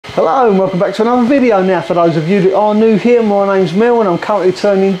Hello and welcome back to another video. Now for those of you that are new here, my name's Mel and I'm currently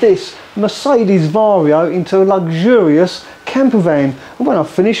turning this Mercedes Vario into a luxurious camper van, and when I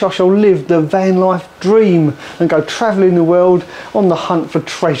finish I shall live the van life dream and go travelling the world on the hunt for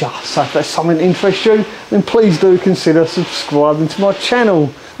treasure. So if that's something that interests you, then please do consider subscribing to my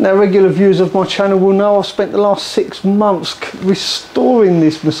channel. Now regular viewers of my channel will know I've spent the last 6 months restoring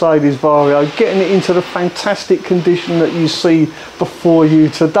this Mercedes Vario, getting it into the fantastic condition that you see before you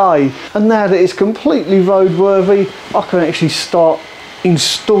today. And now that it's completely roadworthy, I can actually start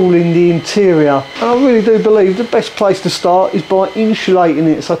installing the interior. And I really do believe the best place to start is by insulating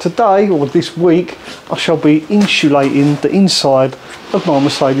it. So today, or this week, I shall be insulating the inside of my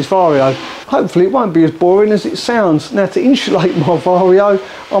Mercedes Vario. Hopefully it won't be as boring as it sounds. Now to insulate my Vario,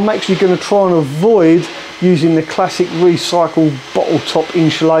 I'm actually going to try and avoid using the classic recycled bottle top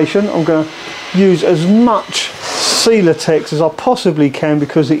insulation. I'm going to use as much Celotex as I possibly can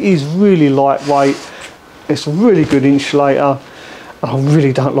because it is really lightweight. It's a really good insulator. I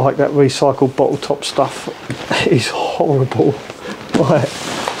really don't like that recycled bottle top stuff. It is horrible. Right,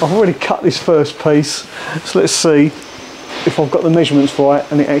 I've already cut this first piece, so let's see if I've got the measurements right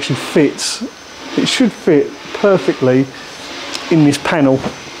and it actually fits. It should fit perfectly in this panel.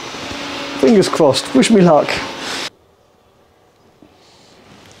 Fingers crossed, wish me luck.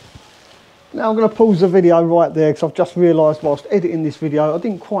 Now I'm going to pause the video right there because I've just realised whilst editing this video I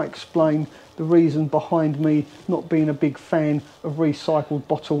didn't quite explain the reason behind me not being a big fan of recycled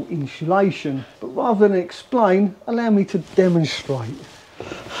bottle insulation. But rather than explain, allow me to demonstrate.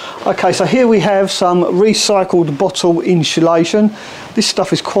 Okay, so here we have some recycled bottle insulation. This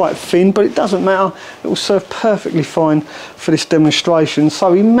stuff is quite thin, but it doesn't matter. It will serve perfectly fine for this demonstration.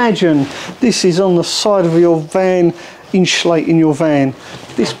 So imagine this is on the side of your van, insulating your van.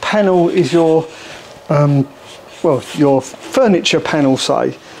 This panel is your, well, your furniture panel,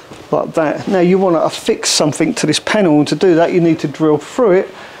 say, like that. Now you want to affix something to this panel, and to do that you need to drill through it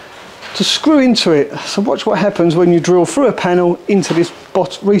to screw into it. So watch what happens when you drill through a panel into this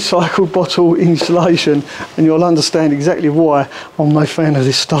recycled bottle insulation, and you'll understand exactly why I'm no fan of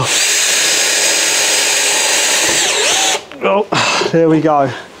this stuff. Oh, there we go.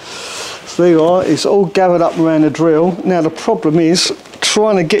 So there you are, it's all gathered up around the drill. Now the problem is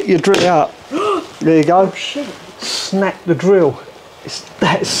trying to get your drill out. There you go. Snap the drill. It's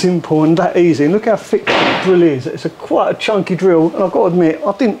that simple and that easy. And look how thick the drill is. It's quite a chunky drill, and I've got to admit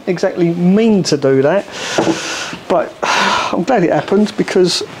I didn't exactly mean to do that, but I'm glad it happened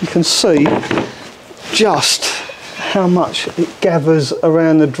because you can see just how much it gathers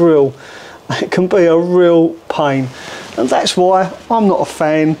around the drill. It can be a real pain, and that's why I'm not a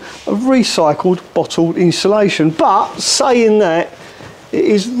fan of recycled bottled insulation. But saying that, it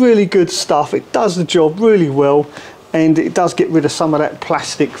is really good stuff. It does the job really well, and it does get rid of some of that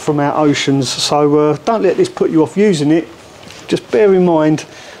plastic from our oceans. So don't let this put you off using it. Just bear in mind,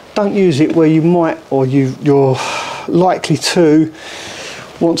 don't use it where you might, or you're likely to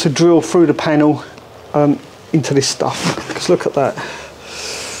want to drill through the panel into this stuff. Because look at that.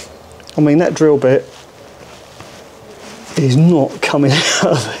 I mean, that drill bit is not coming out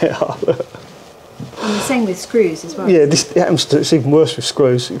of there. And the same with screws as well. Yeah, this happens to, it's even worse with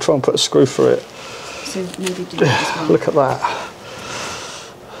screws. You try and put a screw through it. So maybe do that as well. Look at that.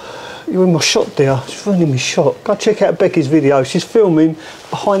 You're in my shot, dear. She's ruining my shot. Go check out Becky's video. She's filming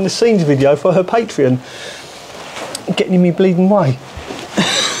behind the scenes video for her Patreon. Getting in me bleeding way.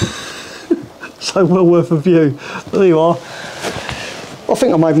 So well worth a view. There you are. I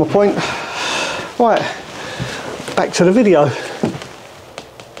think I made my point. Right, back to the video.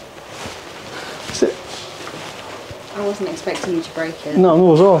 That's it. I wasn't expecting you to break it. No,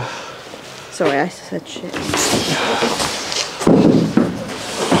 nor was I. Sorry, I said shit.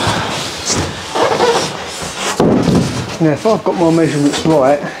 Now, if I've got my measurements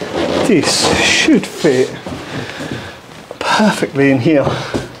right, this should fit perfectly in here.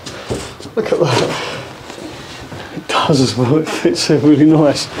 Look at that. It does as well, it fits there really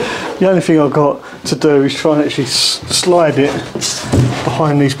nice. The only thing I've got to do is try and actually slide it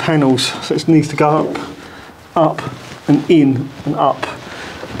behind these panels. So it needs to go up and in and up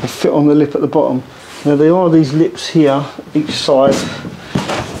and fit on the lip at the bottom. Now there are these lips here each side,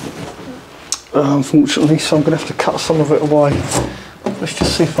 unfortunately, so I'm going to have to cut some of it away. Let's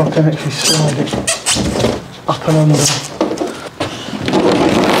just see if I can actually slide it up and under.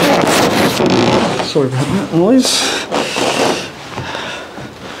 Sorry about that noise.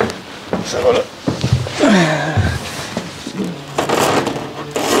 Let's have a look.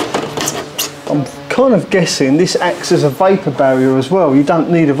 I'm kind of guessing this acts as a vapour barrier as well. You don't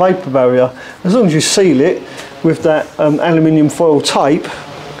need a vapour barrier as long as you seal it with that aluminium foil tape.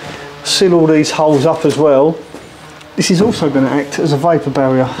 seal all these holes up as well. This is also going to act as a vapour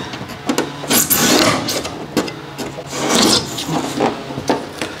barrier.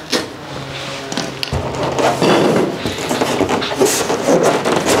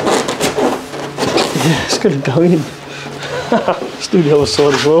 Yeah, it's going to go in. Let's do the other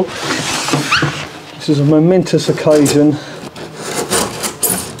side as well. This is a momentous occasion.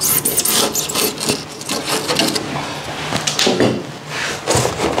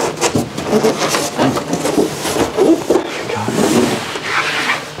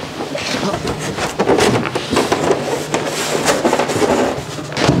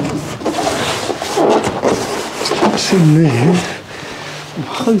 What's in there? I'm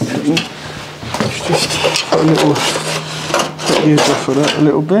hoping let's just put a little use off of that a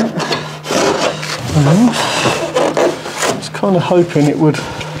little bit. I was kind of hoping it would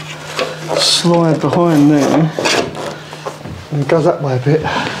slide behind there and go that way a bit.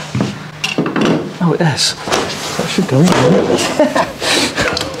 Oh, it has. That should go in there.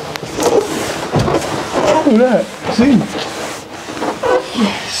 Look at that, it's in.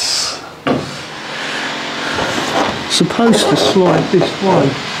 Yes. Supposed to slide this way.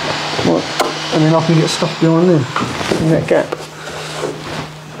 Right. And then I can get stuff behind there, in that gap.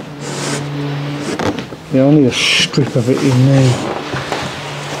 Yeah, I need a strip of it in there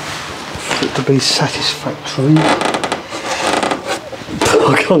for it to be satisfactory.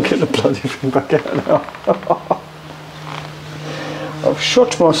 I can't get the bloody thing back out now. I've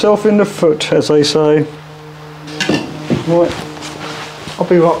shot myself in the foot, as they say. Right, I'll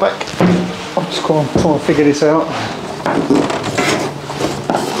be right back. I'll just try and figure this out.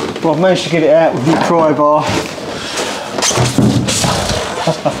 Well, I've managed to get it out with the pry bar.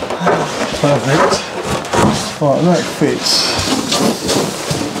 Perfect. Right, that fits.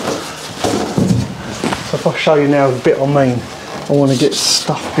 So if I show you now the bit I mean, I want to get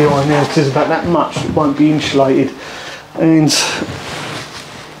stuff behind there because there's about that much, it won't be insulated. And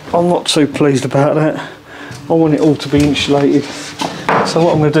I'm not too pleased about that. I want it all to be insulated. So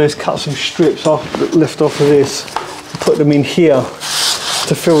what I'm going to do is cut some strips off, left off of this, and put them in here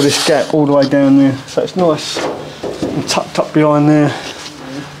to fill this gap all the way down there, so it's nice and tucked up behind there.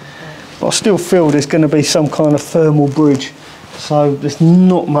 But I still feel there's going to be some kind of thermal bridge, so there's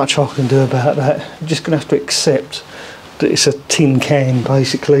not much I can do about that. I'm just going to have to accept that it's a tin can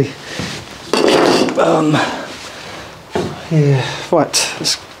basically. Yeah, right,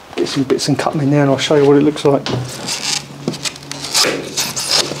 let's get some bits and cut them in there and I'll show you what it looks like.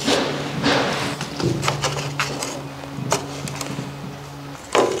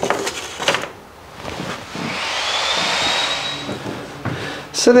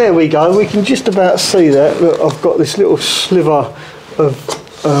 So there we go, we can just about see that. Look, I've got this little sliver of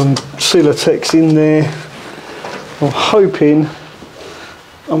Silatex in there. I'm hoping,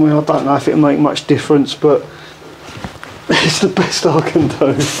 I mean I don't know if it'll make much difference, but it's the best I can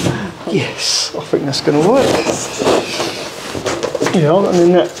do. Yes, I think that's going to work. Yeah, and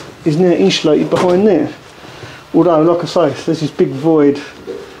then that is now insulated behind there. Although, like I say, there's this big void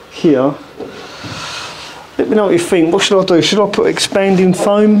here. Let me know what you think. What should I do? Should I put expanding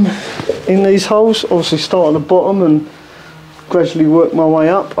foam in these holes? Obviously start at the bottom and gradually work my way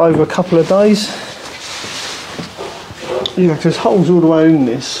up over a couple of days. Yeah, there's holes all the way in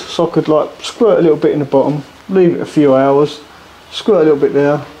this, so I could like squirt a little bit in the bottom, leave it a few hours, squirt a little bit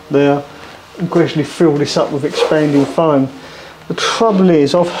there, and gradually fill this up with expanding foam. The trouble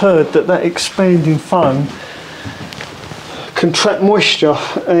is, I've heard that that expanding foam can trap moisture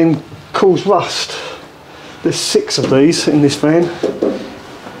and cause rust. There's 6 of these in this van.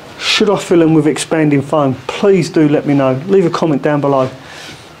 Should I fill them with expanding foam? Please do let me know. Leave a comment down below.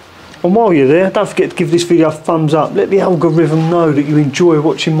 And while you're there, don't forget to give this video a thumbs up. Let the algorithm know that you enjoy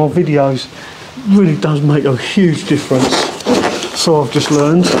watching my videos. It really does make a huge difference. So I've just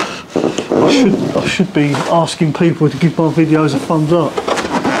learned. I should be asking people to give my videos a thumbs up.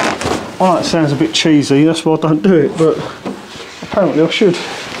 I know it sounds a bit cheesy, that's why I don't do it, but apparently I should.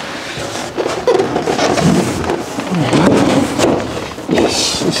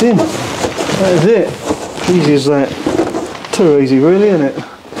 Yes, it's in. That is it. Easy as that. Too easy really, isn't it?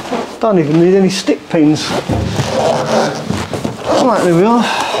 Don't even need any stick pins. Right, there we are.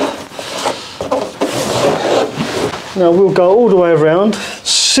 Now we'll go all the way around,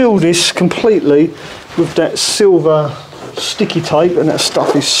 seal this completely with that silver sticky tape, and that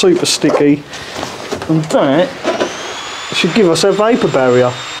stuff is super sticky, and that should give us a vapour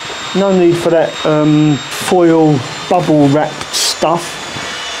barrier. No need for that foil bubble wrapped stuff,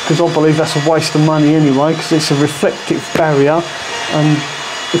 because I believe that's a waste of money anyway, because it's a reflective barrier, and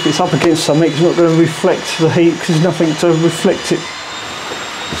if it's up against something it's not going to reflect the heat because there's nothing to reflect it.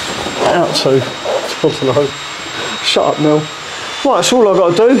 out to? I don't know. Shut up, Mel. Right, that's all I've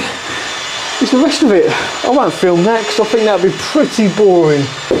got to do is the rest of it. I won't film that because I think that'd be pretty boring.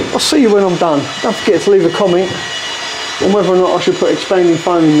 I'll see you when I'm done. Don't forget to leave a comment on whether or not I should put expanding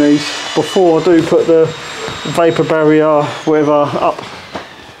foam in these before I do put the vapor barrier, whatever, up.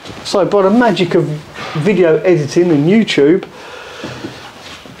 So by the magic of video editing and YouTube,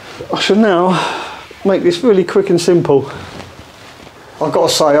 I shall now make this really quick and simple. I've got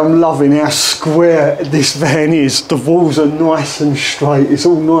to say, I'm loving how square this van is. The walls are nice and straight, it's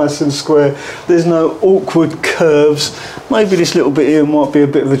all nice and square. There's no awkward curves. Maybe this little bit here might be a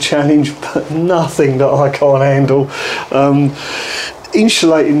bit of a challenge, but nothing that I can't handle.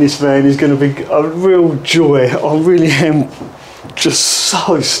 Insulating this van is going to be a real joy. I really am just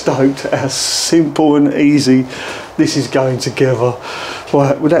so stoked at how simple and easy this is going together.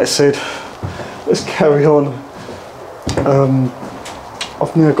 Right, with that said, let's carry on.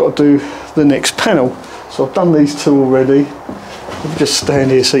 I've now got to do the next panel. So I've done these two already. I'll just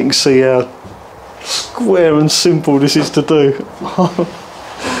stand here so you can see how square and simple this is to do.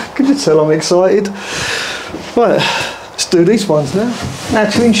 Can you tell I'm excited? Right, let's do these ones now. Now,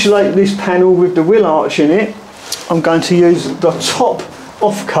 to insulate this panel with the wheel arch in it, I'm going to use the top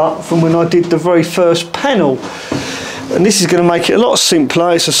offcut from when I did the very first panel. And this is going to make it a lot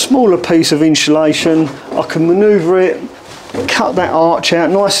simpler. It's a smaller piece of insulation. I can manoeuvre it, cut that arch out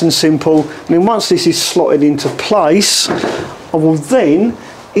nice and simple, and then once this is slotted into place, I will then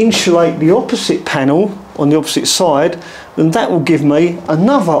insulate the opposite panel on the opposite side, and that will give me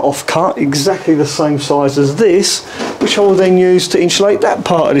another offcut exactly the same size as this, which I will then use to insulate that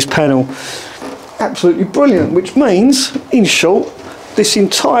part of this panel. Absolutely brilliant, which means, in short, this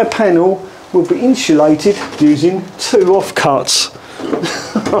entire panel will be insulated using two offcuts.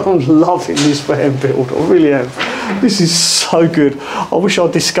 I'm loving this van build, I really am. This is so good. I wish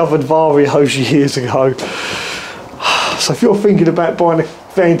I discovered Varios years ago. So if you're thinking about buying a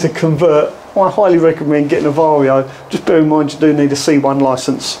van to convert, I highly recommend getting a Vario. Just bear in mind you do need a C1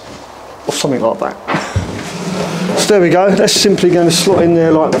 licence or something like that. So there we go, that's simply going to slot in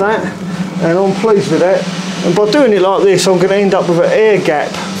there like that, and I'm pleased with that. And by doing it like this, I'm going to end up with an air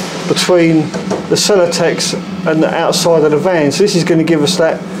gap between the Celotex and the outside of the van. So this is going to give us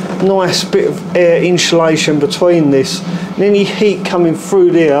that nice bit of air insulation between this. And any heat coming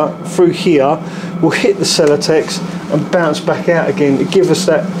through there, through here, will hit the Celotex and bounce back out again to give us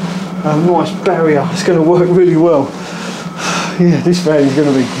that nice barrier. It's going to work really well. Yeah, this van is going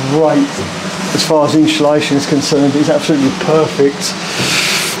to be great as far as insulation is concerned. It's absolutely perfect.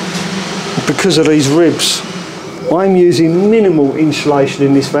 Because of these ribs, I'm using minimal insulation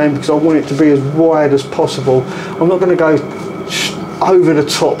in this van because I want it to be as wide as possible. I'm not going to go over the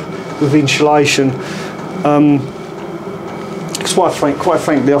top with insulation because quite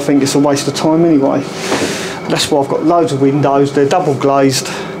frankly I think it's a waste of time anyway. That's why I've got loads of windows. They're double glazed,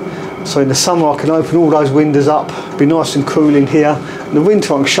 so in the summer I can open all those windows up, be nice and cool in here. In the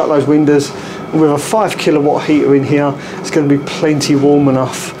winter I can shut those windows, and with a 5 kilowatt heater in here it's going to be plenty warm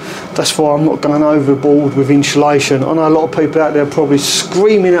enough. That's why I'm not going overboard with insulation. I know a lot of people out there are probably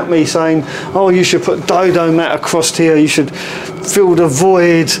screaming at me saying, oh, you should put dodo mat across here, you should fill the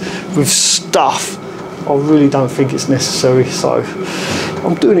void with stuff. I really don't think it's necessary, so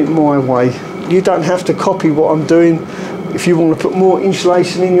I'm doing it my way. You don't have to copy what I'm doing. If you want to put more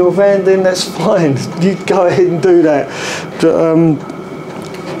insulation in your van, then that's fine. You go ahead and do that. But,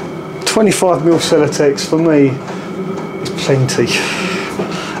 25mm Celotex for me is plenty.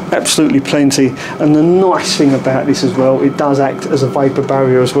 Absolutely plenty. And the nice thing about this as well, it does act as a vapor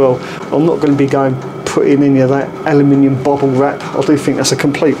barrier as well. I'm not going to be putting any of that aluminium bubble wrap. I do think that's a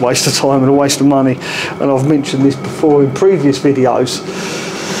complete waste of time and a waste of money, and I've mentioned this before in previous videos.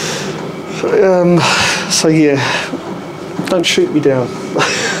 So yeah, don't shoot me down.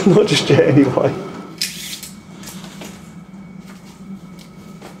 Not just yet anyway.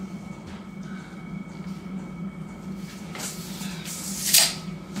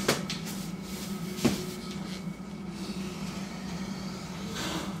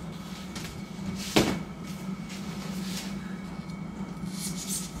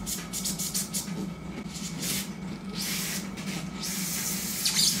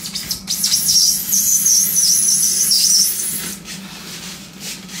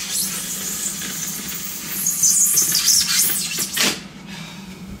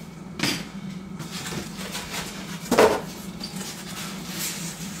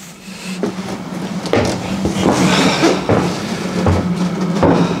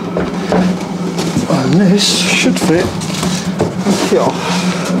 This should fit here.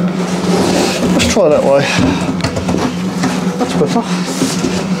 Let's try that way. That's better.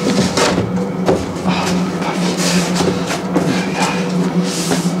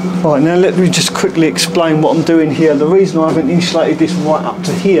 Right, now let me just quickly explain what I'm doing here. The reason I haven't insulated this right up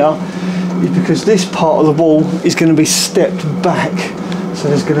to here is because this part of the wall is going to be stepped back. So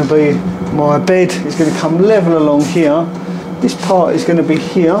there's going to be, my bed is going to come level along here. This part is going to be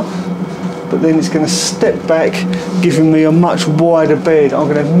here, but then it's going to step back, giving me a much wider bed. I'm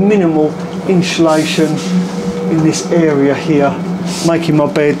going to have minimal insulation in this area here, making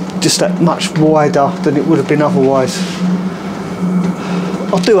my bed just that much wider than it would have been otherwise.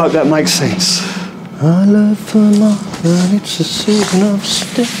 I do hope that makes sense. I love Vermont, and it's a season of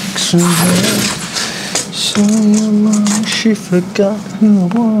sticks and hair. So your mama, she forgot who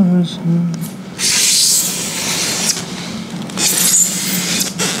I was.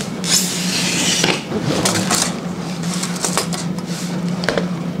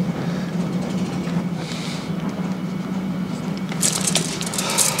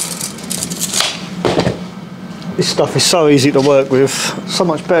 This stuff is so easy to work with, so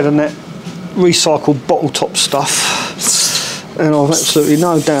much better than that recycled bottle top stuff, and I've absolutely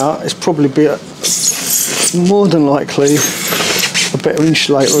no doubt it's probably more than likely a better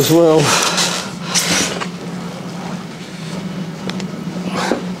insulator as well.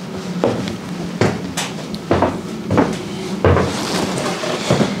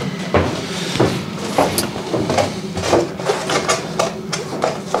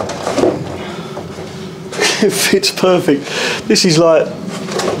 It fits perfect. This is like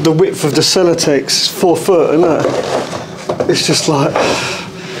the width of the Celotex, it's 4 foot, isn't it? It's just like,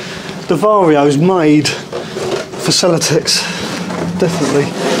 the Vario is made for Celotex, definitely.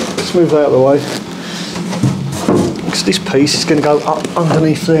 Let's move that out of the way. Because this piece is going to go up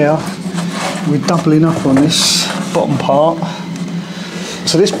underneath there. We're doubling up on this bottom part.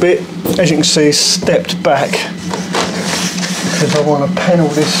 So this bit, as you can see, is stepped back because I want to panel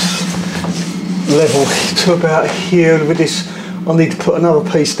this level to about here. With this, I need to put another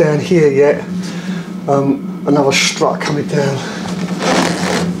piece down here yet, another strut coming down,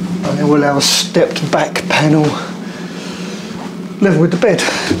 and then we'll have a stepped back panel level with the bed.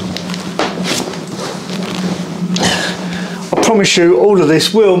 I promise you all of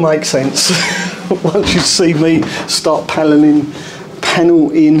this will make sense once you see me start paneling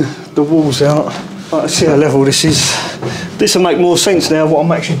the walls out. Right, let's see how level this is. This will make more sense now what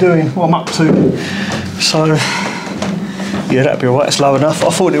I'm actually doing, what I'm up to. So, yeah, that'd be alright, it's low enough. I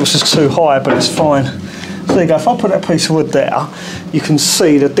thought it was just too high, but it's fine. So there you go, if I put that piece of wood there, you can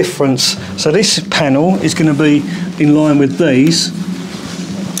see the difference. So this panel is going to be in line with these,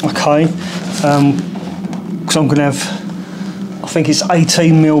 okay, because I'm going to have, I think it's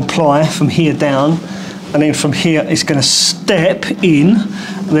 18mm ply from here down, and then from here it's going to step in,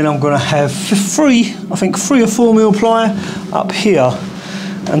 and then I'm going to have I think 3 or 4mm ply up here,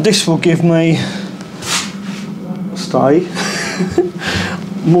 and this will give me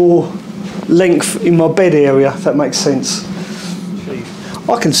more length in my bed area, if that makes sense.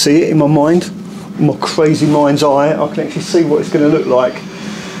 I can see it in my mind, in my crazy mind's eye. I can actually see what it's going to look like.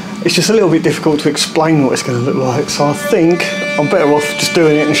 It's just a little bit difficult to explain what it's going to look like, so I think I'm better off just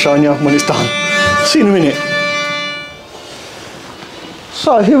doing it and showing you when it's done. See you in a minute.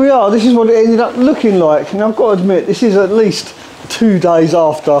 So here we are, this is what it ended up looking like. And I've got to admit, this is at least 2 days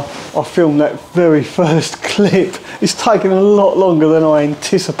after I filmed that very first clip. It's taken a lot longer than I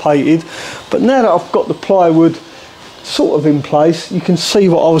anticipated, but now that I've got the plywood sort of in place, you can see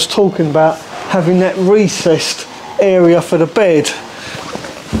what I was talking about, having that recessed area for the bed.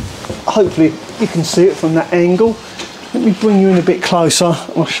 Hopefully you can see it from that angle. Let me bring you in a bit closer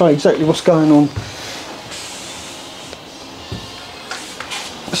and I'll show you exactly what's going on.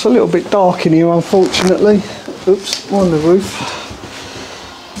 It's a little bit dark in here, unfortunately. Oops, on the roof.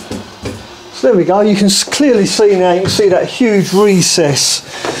 So there we go, you can clearly see now, you can see that huge recess.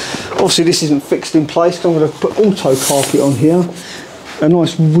 Obviously this isn't fixed in place, so I'm going to put auto carpet on here. A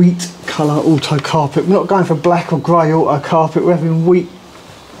nice wheat colour auto carpet. We're not going for black or grey auto carpet, we're having wheat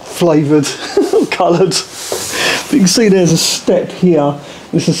flavoured, coloured. You can see there's a step here.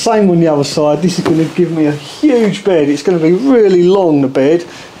 It's the same on the other side. This is going to give me a huge bed. It's going to be really long, the bed.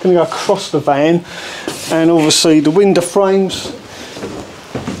 It's going to go across the van. And obviously the window frames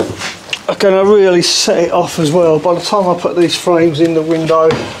are going to really set it off as well. By the time I put these frames in the window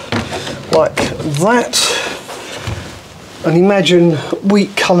like that, and imagine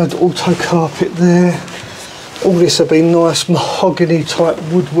wheat coloured auto carpet there. All this will be nice mahogany type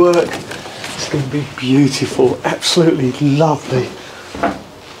woodwork. It's going to be beautiful, absolutely lovely.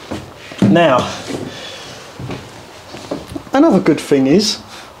 Now, another good thing is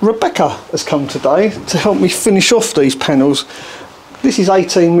Rebecca has come today to help me finish off these panels. This is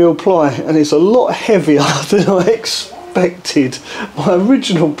 18mm ply and it's a lot heavier than I expected. My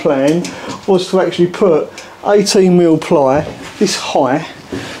original plan was to actually put 18mm ply, this high,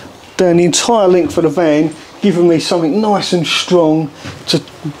 down the entire length of the van, giving me something nice and strong to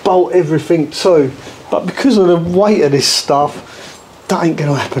bolt everything to. But because of the weight of this stuff, that ain't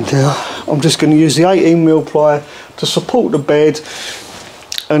going to happen now. I'm just going to use the 18mm ply to support the bed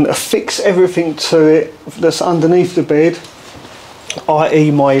and affix everything to it that's underneath the bed,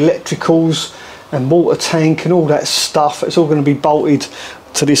 i.e. my electricals and water tank and all that stuff. It's all going to be bolted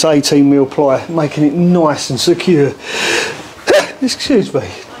to this 18mm ply, making it nice and secure. Excuse me.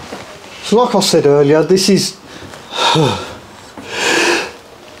 So like I said earlier, this is...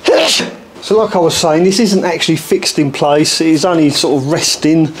 So like I was saying, this isn't actually fixed in place, it is only sort of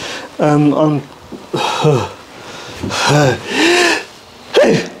resting on...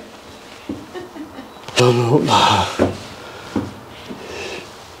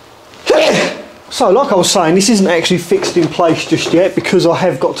 So like I was saying, this isn't actually fixed in place just yet because I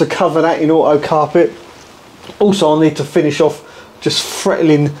have got to cover that in auto carpet. Also I need to finish off just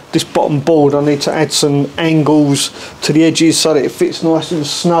frettling this bottom board. I need to add some angles to the edges so that it fits nice and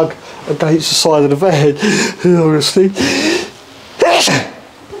snug against the side of the van, honestly.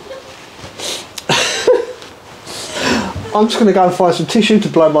 I'm just going to go and find some tissue to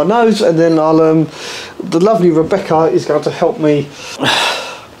blow my nose, and then I'll the lovely Rebecca is going to help me.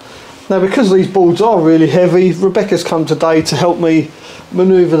 Now because these boards are really heavy, Rebecca's come today to help me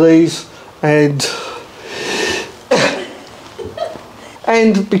manoeuvre these, and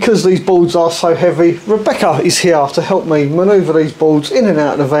because these boards are so heavy, Rebecca is here to help me manoeuvre these boards in and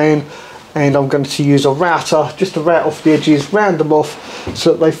out of the van, and I'm going to use a router just to route off the edges, round them off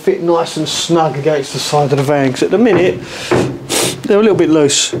so that they fit nice and snug against the side of the van, because at the minute they're a little bit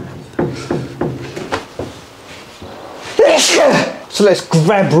loose. So let's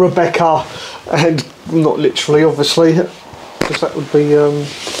grab Rebecca, and not literally obviously, because that would be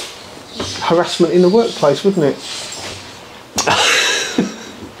harassment in the workplace, wouldn't it?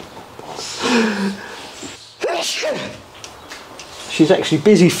 She's actually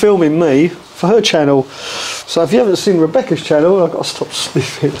busy filming me for her channel, so if you haven't seen Rebecca's channel, I've got to stop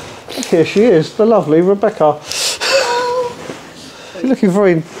sniffing. Here she is, the lovely Rebecca. You're looking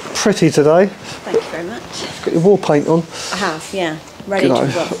very pretty today. Thank you very much. You've got your war paint on. I have, yeah. Ready to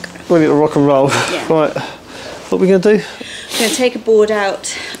rock. Ready to rock and roll. Yeah. Right, what are we going to do? We're going to take a board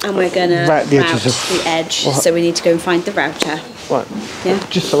out and we're going to route the edge. Right. So we need to go and find the router. Right, yeah.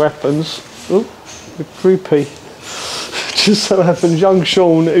 Just so happens, oh, the groupie. Just so happens young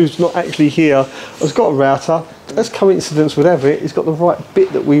Sean, who's not actually here, has got a router. As coincidence would have it, he's got the right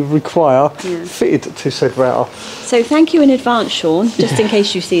bit that we require fitted to said router. So thank you in advance, Sean, just in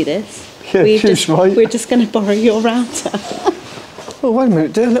case you see this. Yeah, cheers, mate. We're just going to borrow your router. Oh, wait a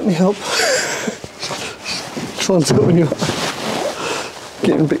minute, dear, let me help. Try and tell when you're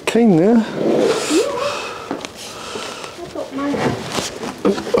getting a bit keen there.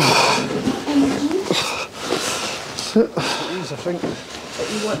 I think. But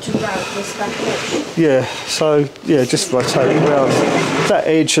you want to route this back edge? Yeah, so yeah, just rotate it around that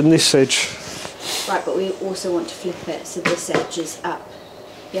edge and this edge. Right, but we also want to flip it so this edge is up.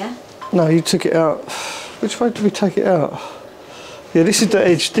 Yeah? No, you took it out. Which way did we take it out? Yeah, this is the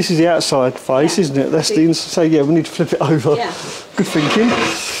edge, this is the outside face, isn't it? That's the inside. So yeah, we need to flip it over. Yeah. Good thinking.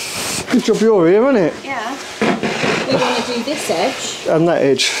 Good job you're here, isn't it? Yeah. We want to do this edge. And that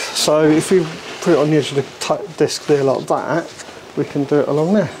edge. So if we put it on the edge of the desk there like that, we can do it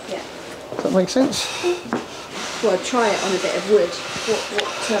along there. Yeah. Does that make sense? Well, try it on a bit of wood.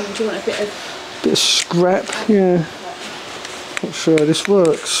 What do you want, a bit of... Bit of scrap, yeah. Not sure how this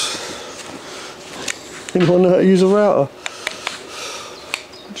works. Anyone know how to use a router?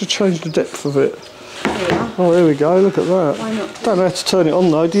 Just change the depth of it. There you are. Oh, there we go, look at that. Why not? Don't know how to turn it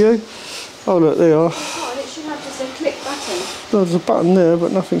on though, do you? Oh look, there you are. Oh, it should have just a click button. No, there's a button there,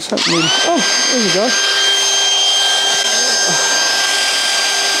 but nothing's happening. Oh, there we go.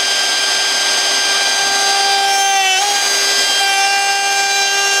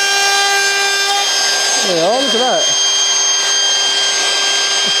 There you are, look at that.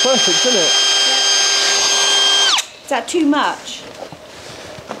 It's perfect, isn't it? Is that too much?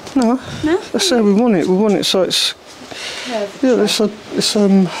 No. No? That's how we want it. We want it so it's... Curvature.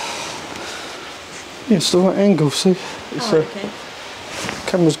 Yeah, it's the right angle, see? It's, okay.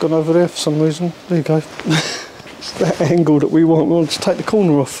 Camera's gone over there for some reason. There you go. It's that angle that we want. We want to take the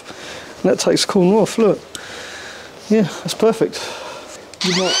corner off. And that takes the corner off, look. Yeah, that's perfect.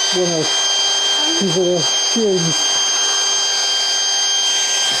 You might want to give it a few.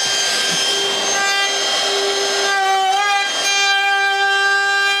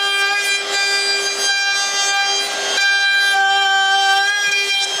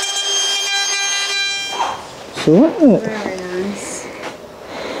 alright, isn't it? Very nice.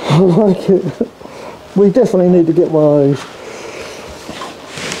 I like it. We definitely need to get one of those.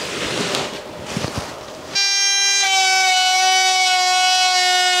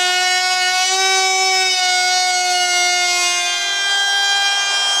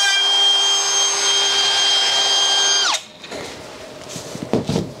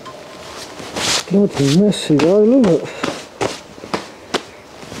 Bloody messy though, look at it.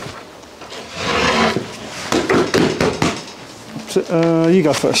 You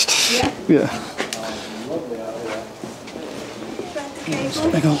go first. Yeah. Yeah.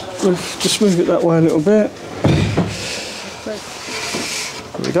 Cable. Hang on, just move it that way a little bit.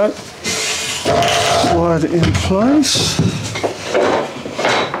 There we go. Slide it in place.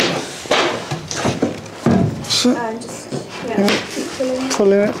 So, Just, yeah, keep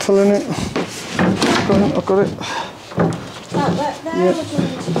pulling it. I've got it. That there.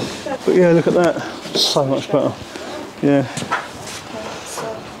 Yeah. But yeah, look at that. So much better. Yeah.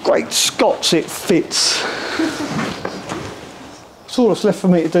 Great Scots, it fits. So all that's left for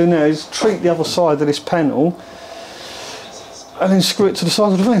me to do now is treat the other side of this panel and then screw it to the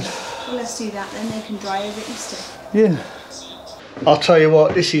side of the van. Well, let's do that then, they can dry over Easter. Yeah. I'll tell you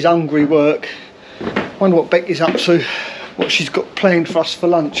what, this is hungry work. Wonder what Becky's up to, what she's got planned for us for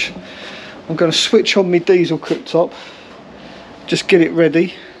lunch. I'm going to switch on my diesel cooktop, just get it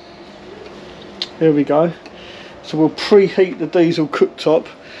ready. There we go. So we'll preheat the diesel cooktop.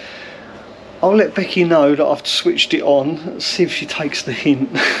 I'll let Becky know that I've switched it on, see if she takes the hint.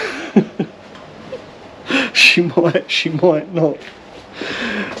 she might not.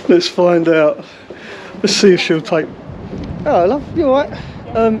 Let's find out. Let's see if she'll take... Oh, love, you alright?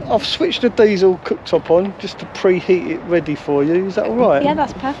 I've switched the diesel cooktop on just to preheat it ready for you. Is that alright? Yeah,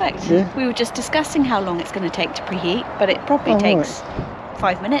 that's perfect. Yeah? We were just discussing how long it's going to take to preheat, but it probably takes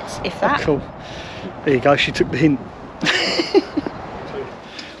 5 minutes, if that. Oh, cool. There you go, she took the hint.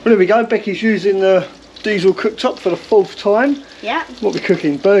 Well, there we go, Becky's using the diesel cooktop for the 4th time. Yeah. What are we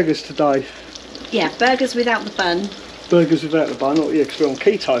cooking? Burgers today. Yeah, burgers without the bun. Burgers without the bun, yeah, because we're on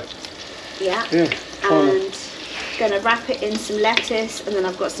keto. Yeah. Yeah. And going to wrap it in some lettuce, and then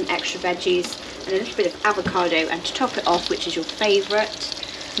I've got some extra veggies and a little bit of avocado, and to top it off, which is your favourite,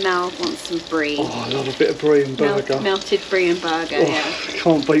 Mel wants some brie. Oh, I love a bit of brie and burger. Melted brie and burger, Oh, yeah.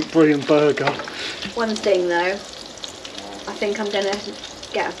 Can't beat brie and burger. One thing though, I think I'm going to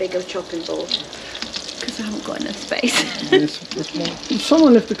get a bigger chopping board because I haven't got enough space. Yes.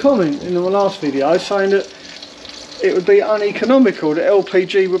 Someone left a comment in the last video saying that it would be uneconomical, that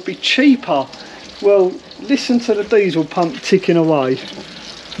LPG would be cheaper. Well, listen to the diesel pump ticking away,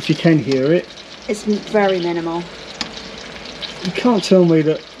 if you can hear it. It's very minimal. You can't tell me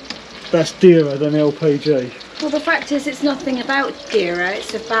that that's dearer than LPG. Well, the fact is, it's nothing about dearer,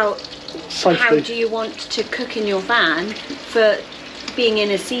 it's about Safety. how do you want to cook in your van for being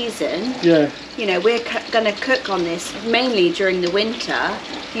in a season. Yeah. You know, we're going to cook on this mainly during the winter,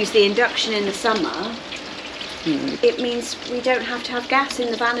 use the induction in the summer. It means we don't have to have gas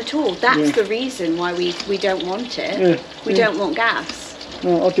in the van at all. That's the reason why we don't want it. Yeah. We don't want gas.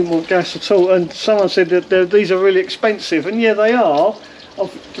 No, I didn't want gas at all. And someone said that these are really expensive, and yeah, they are. I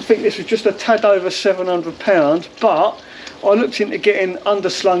think this was just a tad over £700, but I looked into getting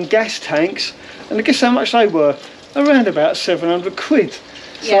underslung gas tanks, and I guess how much they were? Around about 700 quid.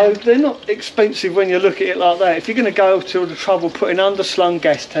 So they're not expensive when you look at it like that. If you're going to go to the trouble putting underslung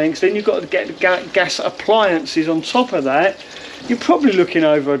gas tanks, then you've got to get the gas appliances on top of that. You're probably looking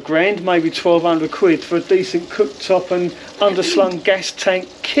over £1,000, maybe 1,200 quid for a decent cooktop and underslung gas tank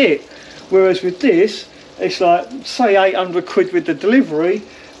kit. Whereas with this, it's like, say 800 quid with the delivery,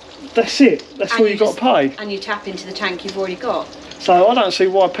 that's it. That's all you've got to pay. And you tap into the tank you've already got. So I don't see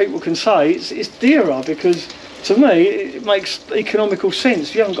why people can say it's dearer, because to me it makes economical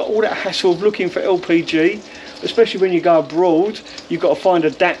sense. You haven't got all that hassle of looking for LPG, especially when you go abroad. You've got to find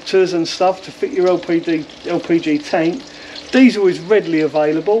adapters and stuff to fit your LPG tank. Diesel is readily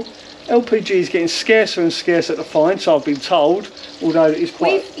available. LPG is getting scarcer and scarcer to find, so I've been told, although it's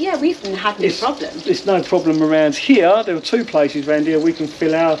quite... We've had no problem. It's no problem around here. There are 2 places around here we can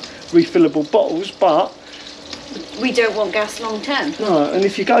fill our refillable bottles, but... We don't want gas long term. No, and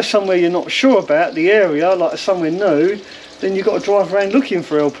if you go somewhere you're not sure about, the area, like somewhere new, then you've got to drive around looking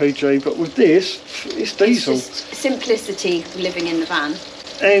for LPG. But with this, it's diesel. It's just simplicity living in the van.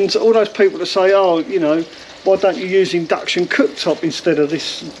 And all those people that say, oh, you know, why don't you use induction cooktop instead of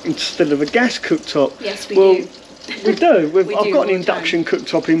a gas cooktop? Yes, we do. We do. I've got an all induction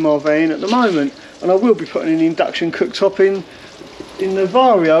cooktop in my van at the moment, and I will be putting an induction cooktop in the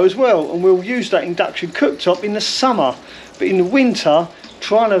Vario as well, and we'll use that induction cooktop in the summer. But in the winter,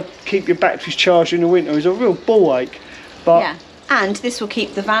 trying to keep your batteries charged in the winter is a real ball ache. But yeah, and this will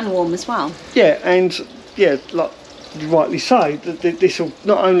keep the van warm as well. Yeah, and yeah, like you rightly say, this will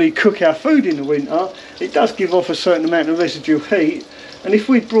not only cook our food in the winter, it does give off a certain amount of residual heat. And if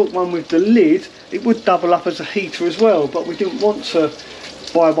we'd brought one with the lid, it would double up as a heater as well. But we didn't want to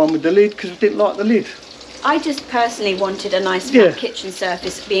buy one with the lid because we didn't like the lid. I just personally wanted a nice flat kitchen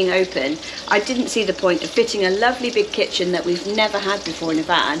surface being open. I didn't see the point of fitting a lovely big kitchen that we've never had before in a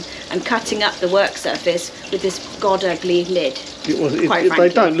van and cutting up the work surface with this god ugly lid. They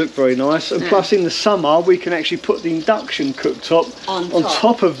don't look very nice, and plus in the summer we can actually put the induction cooktop on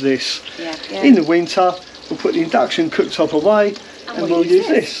top of this. Yeah, yeah. In the winter we'll put the induction cooktop away and we'll use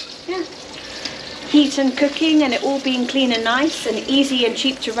this. Yeah. Heat and cooking and it all being clean and nice and easy and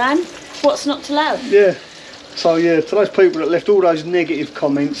cheap to run. What's not to love? Yeah. So yeah, to those people that left all those negative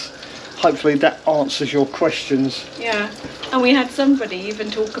comments, hopefully that answers your questions. Yeah, and we had somebody even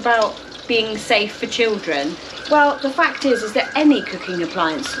talk about being safe for children. Well, the fact is that any cooking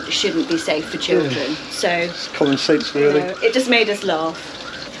appliance shouldn't be safe for children. Yeah. So it's common sense, really. It just made us laugh.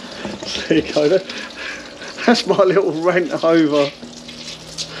 There you go. That's my little rant over.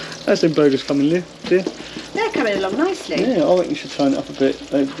 How's them burgers coming, dear? They're coming along nicely. Yeah, I think you should turn it up a bit.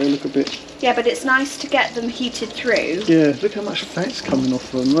 They look a bit... Yeah, but it's nice to get them heated through. Yeah, look how much fat's coming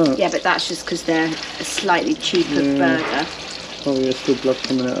off them, look. Yeah, but that's just because they're a slightly cheaper burger. Oh yeah, still blood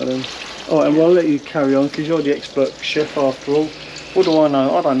coming out of them. Alright, and we'll let you carry on because you're the expert chef after all. What do I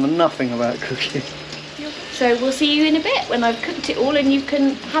know? I don't know nothing about cooking. So we'll see you in a bit when I've cooked it all and you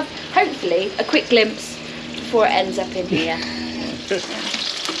can have, hopefully, a quick glimpse before it ends up in here.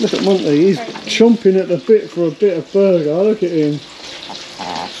 Look at Monty, he's chomping at the bit for a bit of burger. Look at him.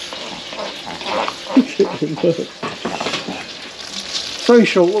 Look at him, look. So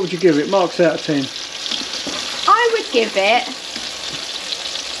short, what would you give it? Marks out of 10. I would give it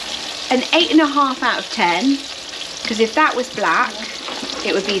an 8.5 out of 10, because if that was black,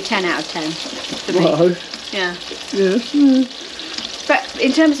 it would be a 10 out of 10 for me. Wow. Yeah. Yeah. But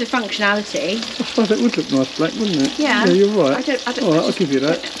in terms of functionality, I suppose it would look nice black, wouldn't it? Yeah. Yeah, you're right. I don't, Alright, I'll give you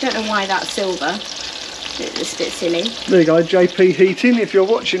that. I don't know why that's silver. It's a bit silly. There you go, JP Heating. If you're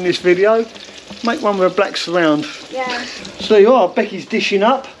watching this video, make one with a black surround. Yeah. So you are, Becky's dishing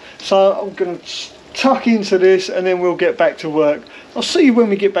up. So I'm going to tuck into this and then we'll get back to work. I'll see you when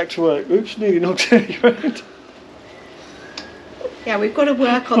we get back to work. Oops, nearly knocked out your hand. Yeah, we've got to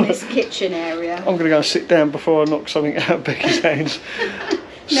work on this kitchen area. I'm going to go and sit down before I knock something out of Becky's hands.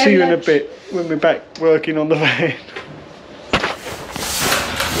 See you in a bit when we're back working on the van. Like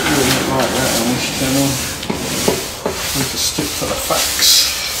that on this channel. Need to stick to the facts.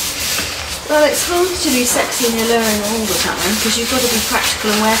 Well, it's hard to be sexy and alluring all the time because you've got to be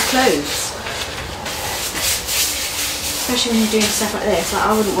practical and wear clothes. Especially when you're doing stuff like this. Like,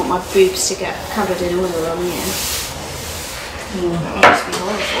 I wouldn't want my boobs to get covered in oil on you. That must be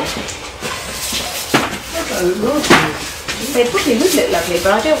horrible. They probably would look lovely,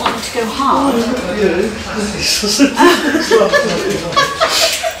 but I don't want them to go hard.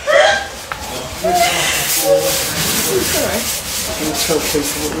 Sorry. I'm going to tell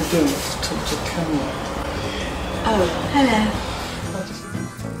people what we're doing. Talk to the camera. Oh, hello.